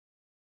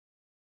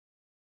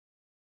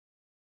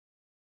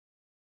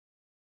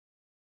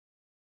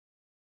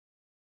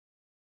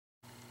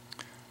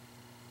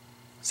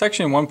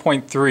Section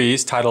 1.3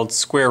 is titled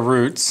Square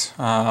Roots.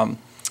 What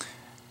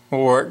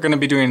we're going to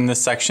be doing in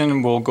this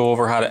section, we'll go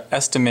over how to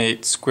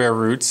estimate square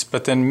roots,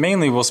 but then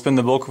mainly we'll spend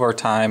the bulk of our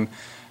time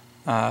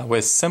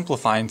with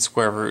simplifying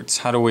square roots.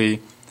 How do we,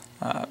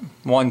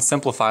 one,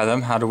 simplify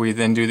them? How do we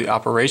then do the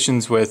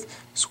operations with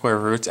square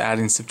roots,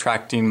 adding,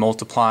 subtracting,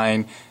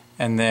 multiplying,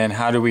 and then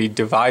how do we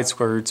divide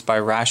square roots by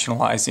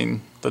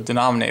rationalizing the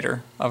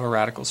denominator of a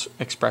radical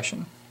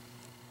expression?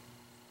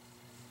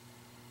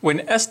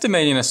 When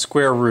estimating a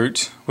square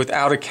root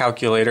without a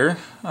calculator,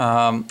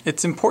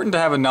 it's important to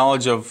have a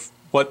knowledge of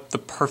what the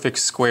perfect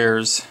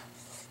squares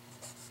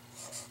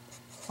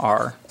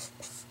are.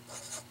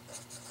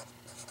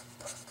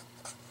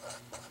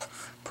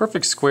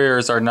 Perfect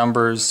squares are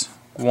numbers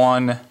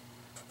 1,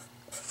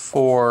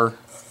 4,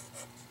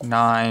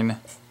 9,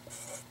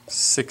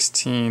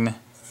 16,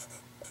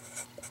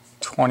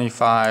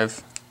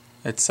 25,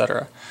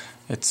 etc.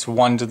 It's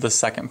 1 to the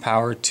second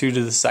power, 2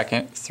 to the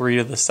second, 3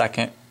 to the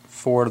second,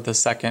 4 to the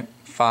second,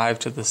 5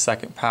 to the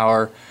second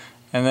power,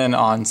 and then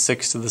on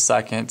 6 to the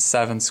second,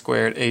 7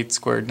 squared, 8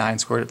 squared, 9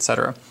 squared,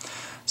 etc.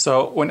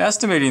 So when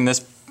estimating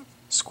this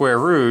square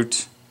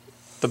root,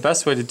 the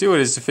best way to do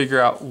it is to figure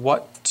out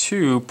what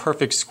two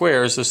perfect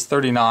squares does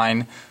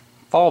 39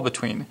 fall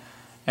between.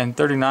 And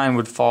 39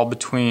 would fall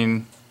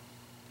between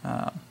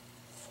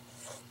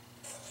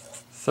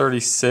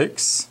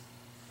 36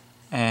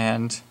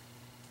 and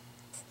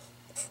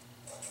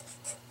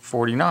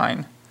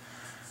 49.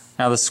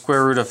 Now the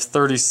square root of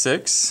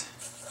 36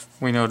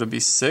 we know to be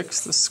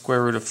 6. The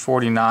square root of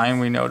 49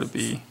 we know to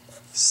be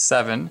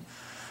 7.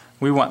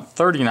 We want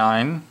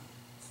 39.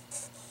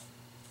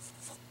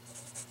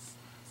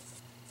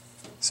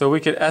 So we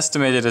could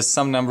estimate it as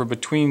some number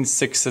between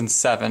 6 and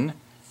 7,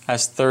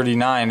 as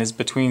 39 is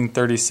between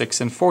 36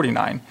 and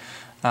 49.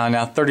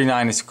 Now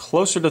 39 is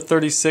closer to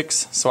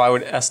 36, so I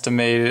would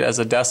estimate it as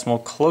a decimal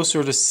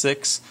closer to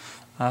 6.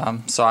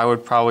 So I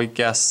would probably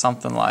guess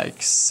something like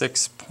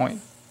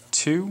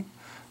 6.2,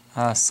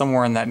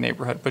 somewhere in that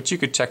neighborhood. But you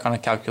could check on a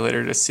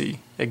calculator to see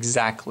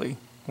exactly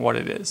what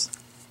it is.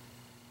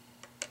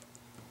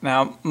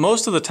 Now,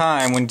 most of the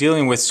time when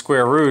dealing with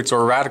square roots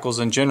or radicals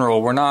in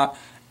general, we're not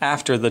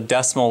after the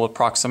decimal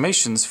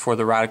approximations for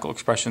the radical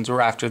expressions,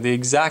 we're after the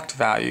exact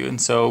value.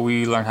 And so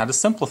we learn how to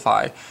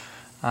simplify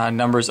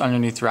numbers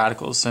underneath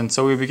radicals. And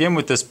so we begin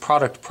with this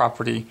product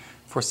property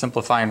for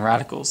simplifying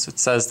radicals. It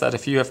says that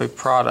if you have a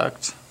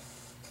product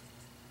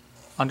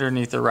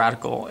underneath a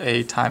radical,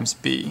 a times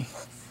b,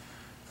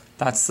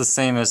 that's the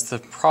same as the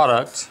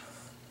product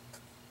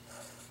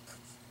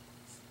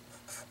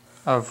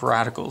of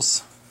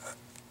radicals,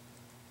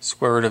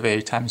 square root of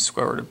a times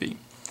square root of b.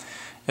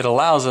 It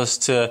allows us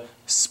to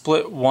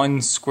split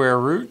one square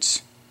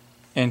root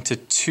into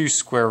two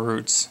square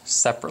roots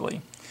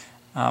separately.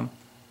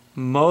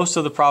 Most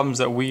of the problems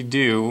that we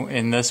do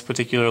in this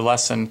particular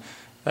lesson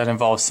that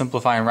involve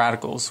simplifying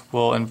radicals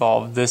will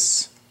involve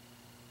this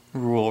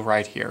rule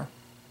right here.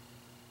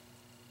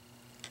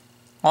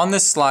 On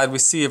this slide we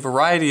see a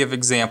variety of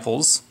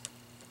examples.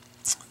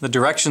 The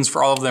directions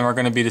for all of them are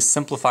going to be to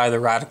simplify the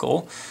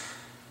radical.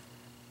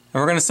 And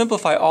we're going to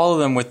simplify all of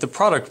them with the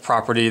product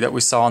property that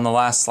we saw on the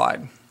last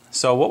slide.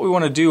 So what we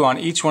want to do on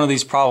each one of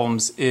these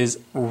problems is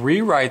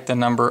rewrite the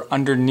number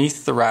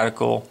underneath the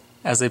radical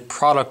as a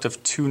product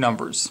of two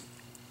numbers.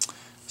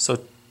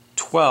 So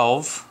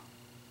 12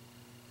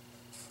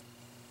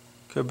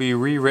 could be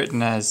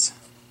rewritten as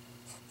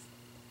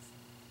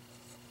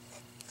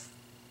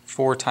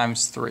 4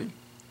 times 3.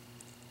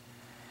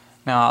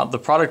 Now the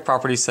product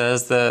property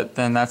says that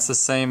then that's the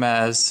same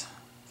as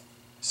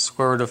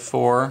square root of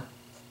 4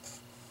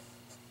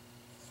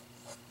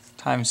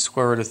 times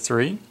square root of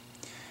 3.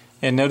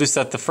 And notice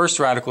that the first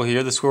radical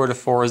here, the square root of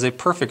 4, is a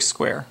perfect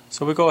square.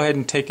 So we go ahead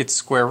and take its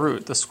square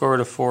root. The square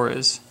root of 4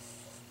 is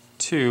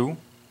 2.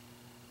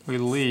 We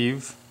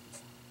leave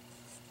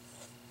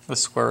the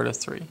square root of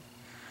 3.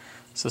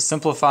 So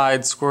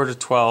simplified square root of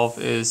 12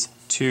 is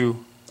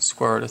 2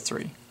 square root of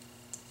 3.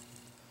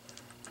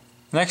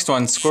 Next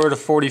one, square root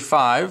of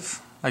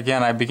 45.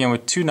 Again, I begin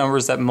with two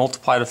numbers that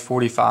multiply to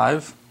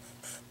 45.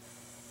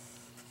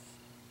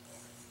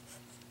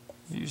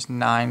 Use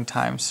 9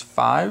 times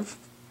 5.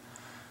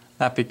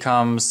 That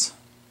becomes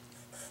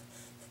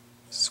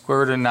square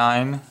root of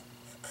 9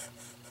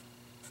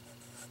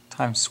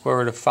 times square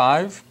root of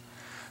 5.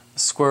 The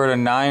square root of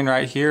 9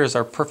 right here is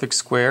our perfect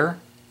square.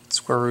 It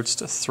square roots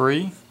to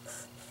 3.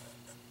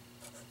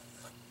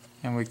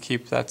 And we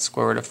keep that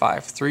square root of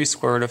 5. 3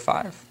 square root of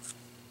 5.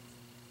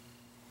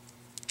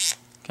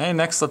 Okay,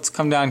 next let's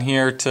come down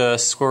here to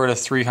square root of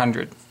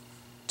 300.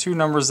 Two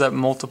numbers that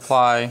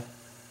multiply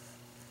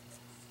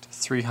to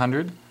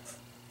 300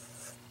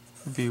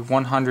 would be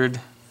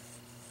 100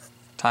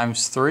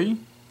 times 3.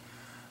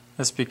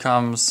 This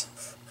becomes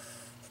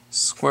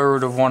square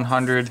root of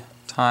 100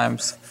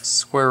 times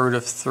square root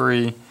of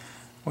 3,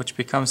 which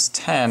becomes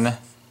 10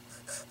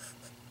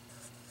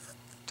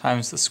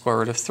 times the square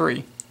root of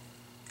 3.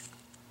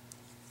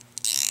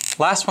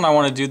 Last one I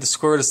want to do, the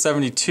square root of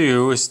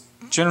 72, is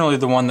generally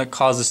the one that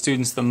causes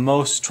students the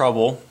most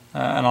trouble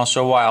and I'll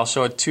show why. I'll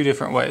show it two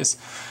different ways.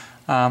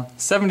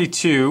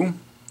 72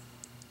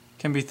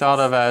 can be thought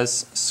of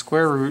as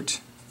square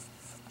root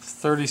of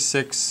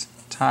 36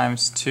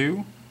 times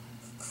 2,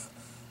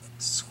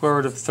 square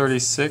root of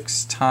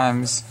 36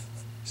 times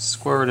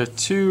square root of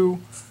 2,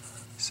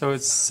 so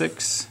it's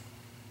 6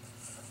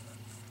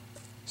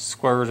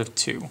 square root of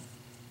 2.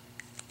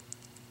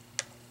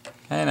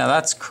 Okay, now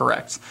that's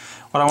correct.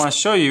 What I want to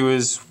show you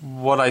is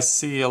what I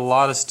see a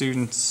lot of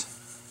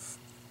students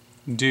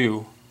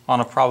do on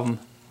a problem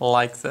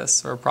like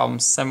this, or a problem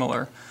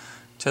similar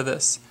to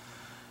this.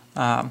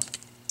 I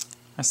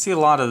see a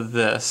lot of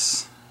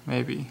this,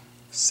 maybe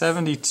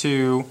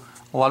 72.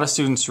 A lot of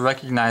students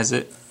recognize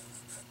it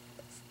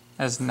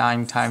as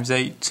 9 times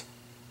 8,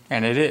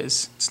 and it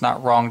is. It's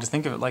not wrong to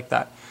think of it like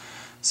that.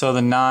 So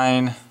the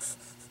 9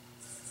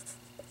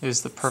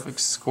 is the perfect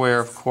square,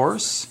 of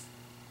course,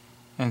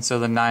 and so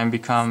the 9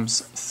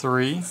 becomes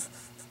 3,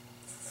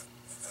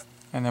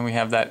 and then we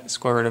have that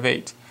square root of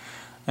 8.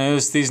 And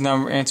notice these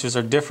answers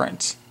are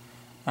different.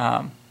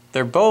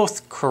 They're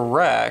both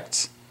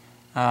correct,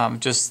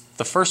 just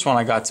the first one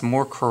I got is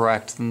more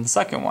correct than the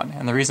second one.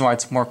 And the reason why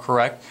it's more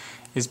correct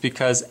is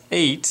because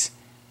 8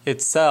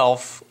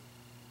 itself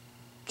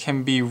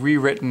can be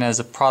rewritten as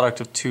a product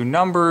of two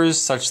numbers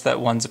such that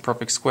one's a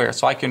perfect square.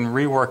 So I can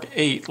rework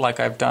 8 like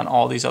I've done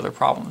all these other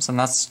problems, and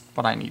that's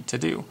what I need to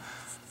do.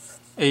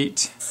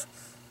 8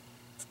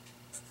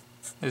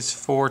 is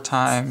 4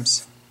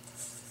 times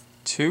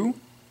 2.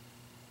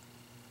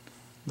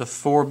 The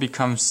 4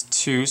 becomes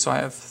 2, so I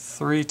have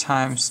 3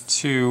 times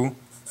 2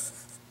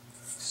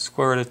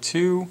 square root of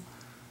 2,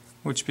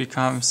 which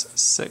becomes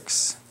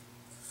 6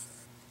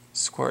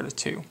 square root of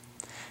 2.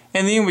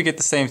 In the end we get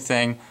the same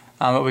thing,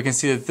 but we can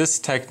see that this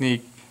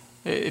technique,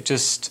 it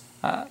just,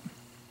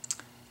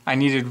 I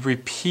needed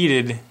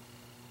repeated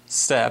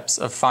steps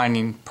of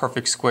finding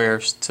perfect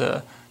squares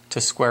to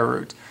square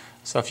root.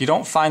 So if you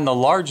don't find the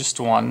largest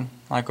one,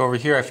 like over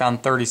here I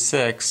found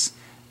 36,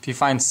 if you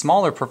find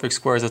smaller perfect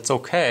squares, it's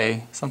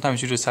okay.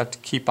 Sometimes you just have to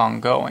keep on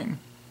going.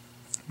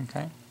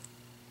 Okay.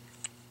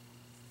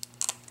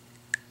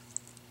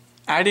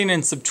 Adding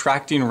and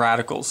subtracting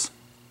radicals.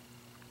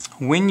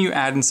 When you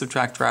add and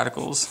subtract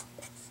radicals,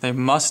 they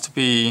must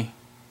be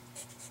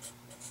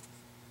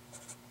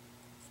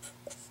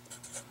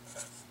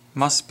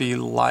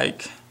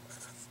like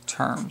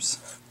terms.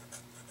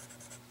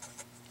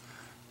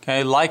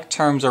 Okay, like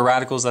terms are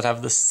radicals that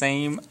have the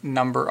same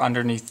number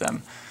underneath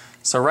them.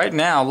 So right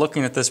now,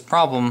 looking at this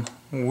problem,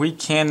 we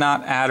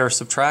cannot add or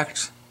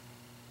subtract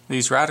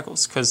these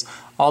radicals because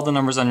all the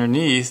numbers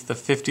underneath, the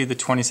 50, the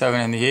 27,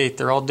 and the 8,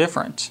 they're all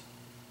different.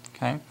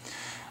 Okay.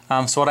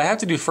 So what I have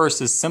to do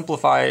first is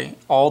simplify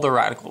all the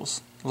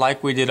radicals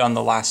like we did on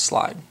the last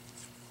slide.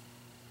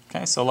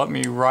 Okay, so let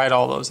me write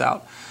all those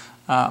out.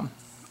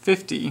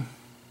 50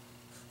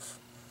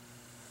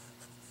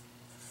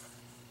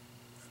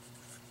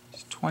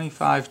 is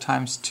 25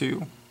 times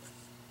 2.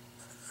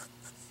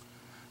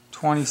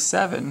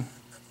 27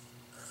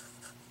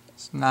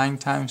 is 9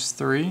 times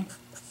 3.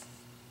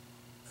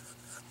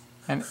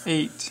 And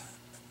 8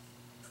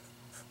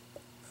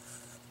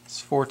 is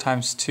 4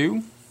 times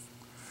 2.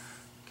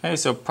 Okay,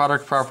 so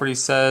product property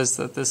says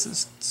that this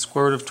is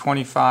square root of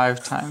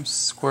 25 times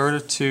square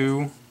root of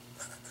 2.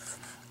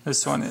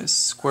 This one is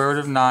square root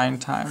of 9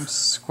 times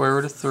square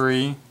root of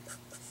 3.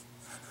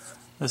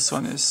 This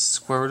one is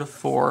square root of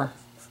 4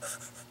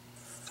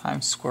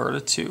 times square root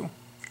of 2.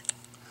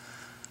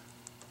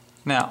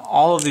 Now,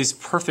 all of these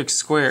perfect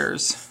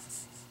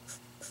squares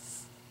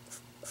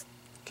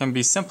can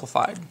be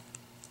simplified.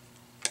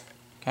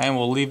 Okay, and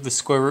we'll leave the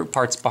square root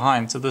parts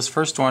behind. So this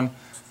first one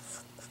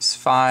is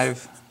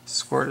 5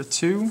 square root of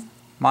 2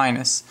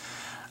 minus.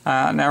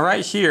 Now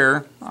right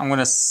here, I'm going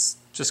to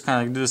just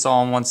kind of do this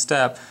all in one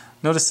step.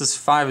 Notice this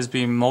 5 is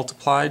being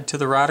multiplied to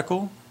the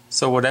radical.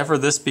 So whatever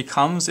this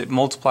becomes, it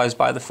multiplies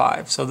by the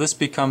 5. So this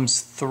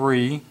becomes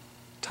 3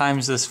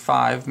 times this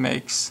 5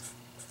 makes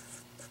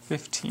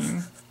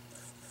 15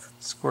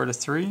 square root of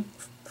 3.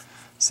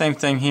 Same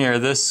thing here.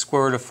 This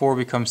square root of 4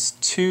 becomes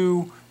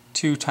 2.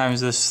 2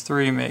 times this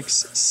 3 makes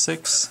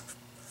 6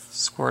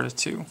 square root of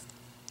 2.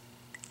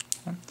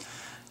 Okay.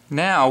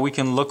 Now we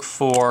can look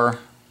for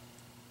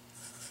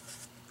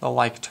the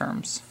like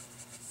terms.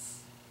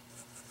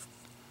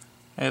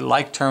 Okay,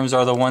 like terms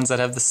are the ones that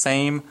have the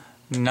same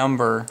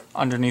number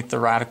underneath the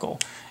radical.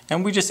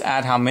 And we just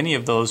add how many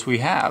of those we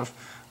have.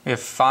 We have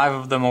 5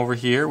 of them over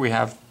here. We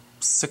have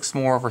 6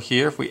 more over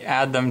here. If we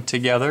add them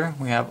together,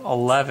 we have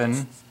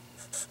 11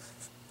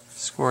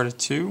 square root of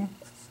 2.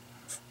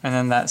 And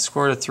then that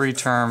square root of 3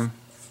 term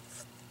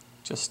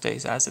just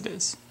stays as it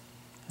is.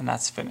 And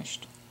that's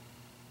finished.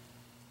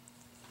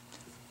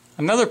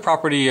 Another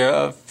property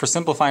for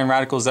simplifying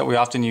radicals that we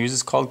often use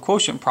is called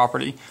quotient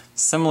property.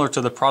 Similar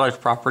to the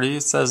product property,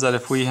 it says that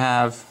if we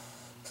have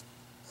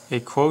a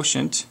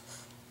quotient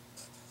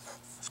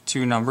of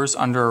two numbers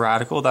under a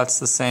radical, that's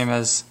the same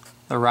as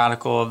the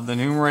radical of the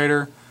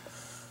numerator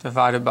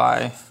divided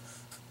by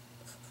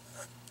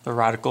the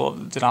radical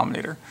of the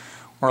denominator.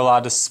 We're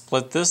allowed to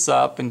split this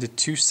up into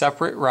two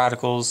separate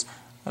radicals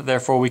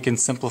Therefore, we can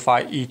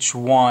simplify each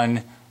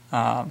one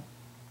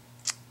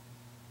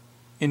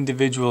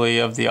individually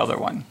of the other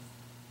one.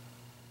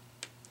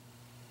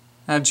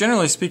 Now,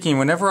 generally speaking,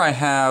 whenever I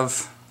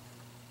have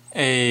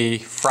a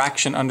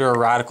fraction under a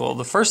radical,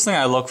 the first thing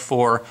I look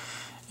for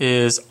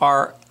is,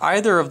 are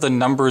either of the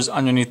numbers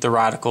underneath the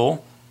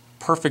radical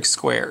perfect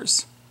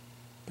squares?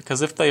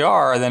 Because if they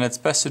are, then it's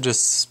best to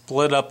just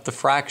split up the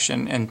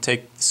fraction and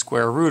take the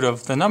square root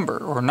of the number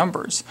or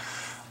numbers.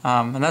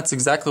 And that's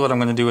exactly what I'm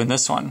going to do in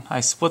this one. I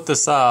split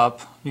this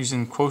up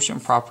using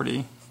quotient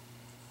property.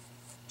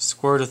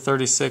 Square root of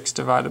 36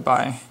 divided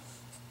by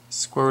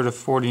square root of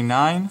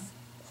 49.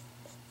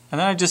 And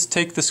then I just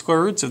take the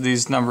square roots of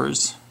these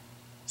numbers.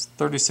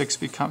 36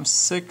 becomes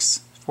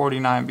 6,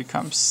 49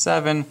 becomes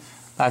 7.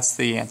 That's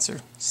the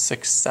answer,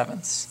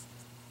 6/7.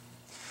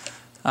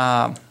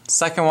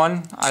 Second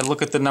one, I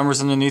look at the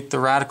numbers underneath the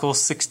radical,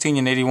 16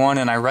 and 81,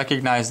 and I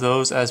recognize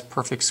those as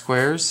perfect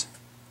squares.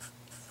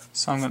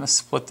 So I'm going to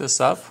split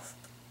this up.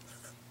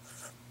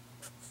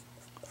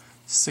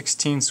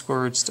 16 square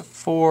roots to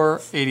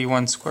 4,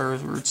 81 square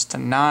roots to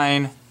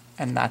 9,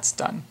 and that's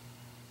done.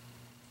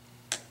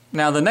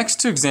 Now the next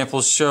two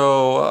examples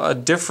show a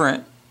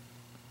different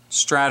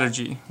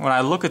strategy. When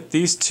I look at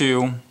these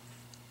two,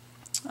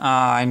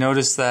 I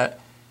notice that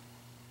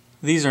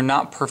these are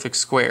not perfect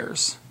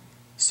squares.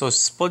 So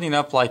splitting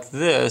up like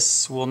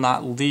this will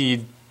not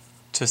lead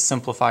to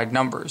simplified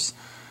numbers.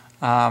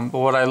 But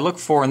what I look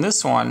for in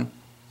this one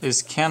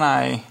is, can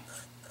I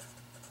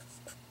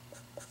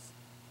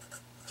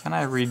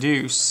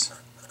reduce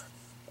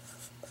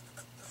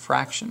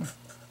fraction?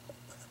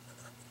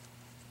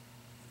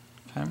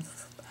 Okay.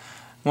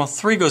 Well,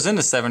 3 goes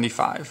into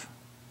 75.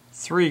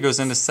 3 goes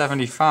into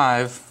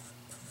 75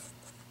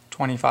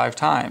 25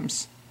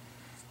 times.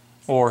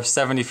 Or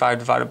 75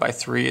 divided by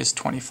 3 is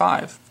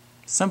 25.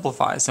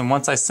 Simplifies. And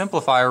once I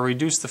simplify or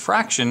reduce the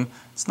fraction,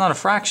 it's not a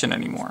fraction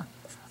anymore.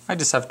 I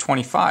just have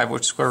 25,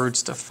 which square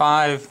roots to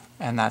 5,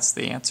 and that's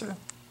the answer.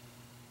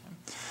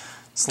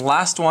 So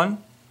last one,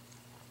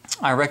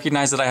 I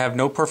recognize that I have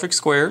no perfect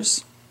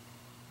squares.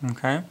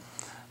 Okay.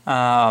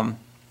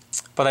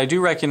 But I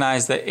do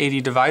recognize that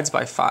 80 divides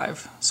by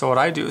 5. So what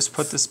I do is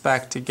put this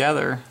back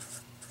together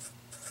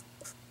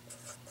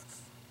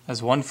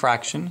as one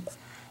fraction,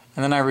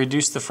 and then I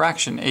reduce the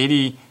fraction.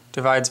 80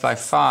 divides by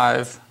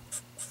 5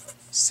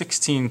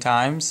 16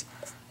 times.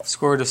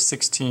 Square root of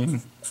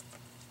 16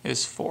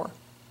 is 4.